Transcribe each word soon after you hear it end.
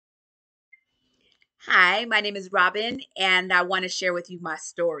Hi, my name is Robin, and I want to share with you my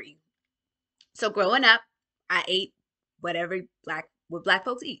story. So, growing up, I ate whatever what black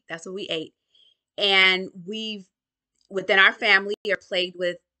folks eat. That's what we ate, and we've within our family are plagued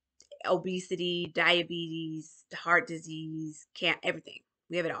with obesity, diabetes, heart disease, can't everything.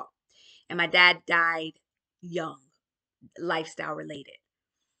 We have it all. And my dad died young, lifestyle related.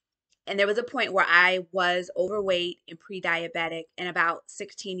 And there was a point where I was overweight and pre-diabetic, and about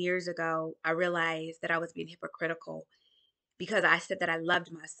 16 years ago, I realized that I was being hypocritical because I said that I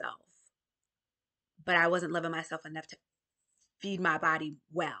loved myself, but I wasn't loving myself enough to feed my body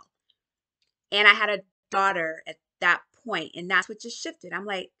well. And I had a daughter at that point, and that's what just shifted. I'm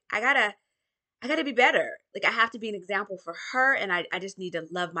like, I gotta be better. Like I have to be an example for her, and I just need to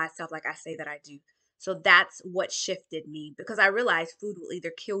love myself like I say that I do. So that's what shifted me because I realized food will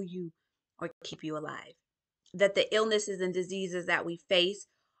either kill you or keep you alive. That the illnesses and diseases that we face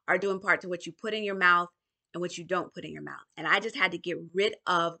are due in part to what you put in your mouth and what you don't put in your mouth. And I just had to get rid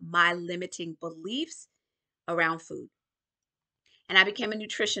of my limiting beliefs around food. And I became a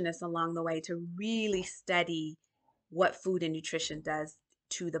nutritionist along the way to really study what food and nutrition does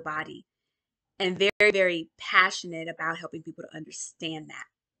to the body, and very, very passionate about helping people to understand that.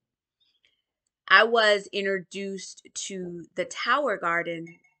 I was introduced to the Tower Garden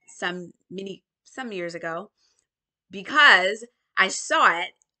some years ago because I saw it,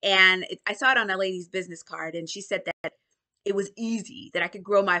 and I saw it on a lady's business card, and she said that it was easy, that I could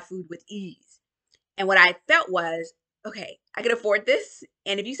grow my food with ease. And what I felt was, okay, I can afford this.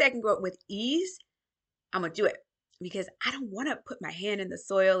 And if you say I can grow it with ease, I'm gonna do it because I don't want to put my hand in the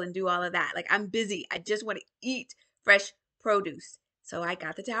soil and do all of that. Like I'm busy. I just want to eat fresh produce. So I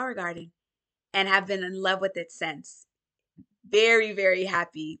got the Tower Garden and have been in love with it since. Very, very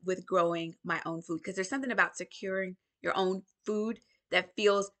happy with growing my own food because there's something about securing your own food that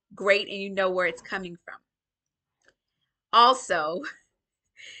feels great and you know where it's coming from. Also,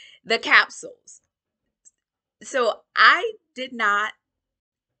 the capsules. So I did not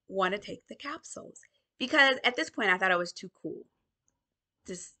want to take the capsules because at this point I thought I was too cool.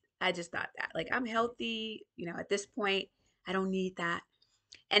 Just I just thought that. Like I'm healthy, at this point I don't need that.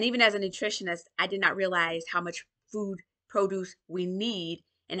 And even as a nutritionist, I did not realize how much food produce we need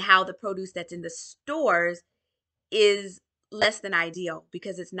and how the produce that's in the stores is less than ideal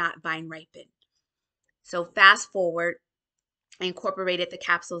because it's not vine ripened. So fast forward, I incorporated the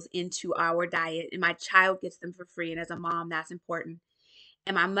capsules into our diet, and my child gets them for free. And as a mom, that's important.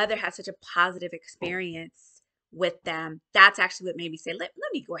 And my mother had such a positive experience with them. That's actually what made me say, let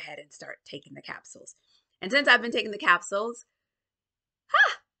me go ahead and start taking the capsules. And since I've been taking the capsules,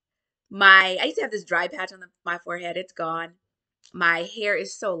 I used to have this dry patch on my forehead. It's gone. My hair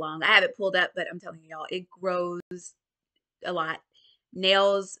is so long. I have it pulled up, but I'm telling y'all, it grows a lot.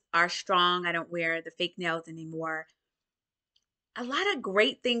 Nails are strong. I don't wear the fake nails anymore. A lot of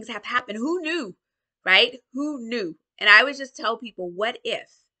great things have happened. Who knew, right? Who knew? And I would just tell people, what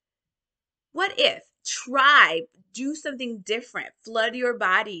if? What if? Try, do something different. Flood your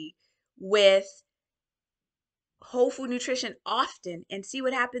body with whole food nutrition often and see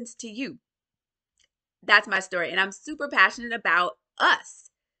what happens to you. That's my story. And I'm super passionate about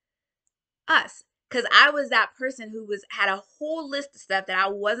us. Because I was that person who had a whole list of stuff that I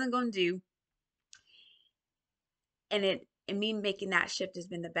wasn't going to do. And me making that shift has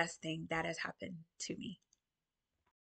been the best thing that has happened to me.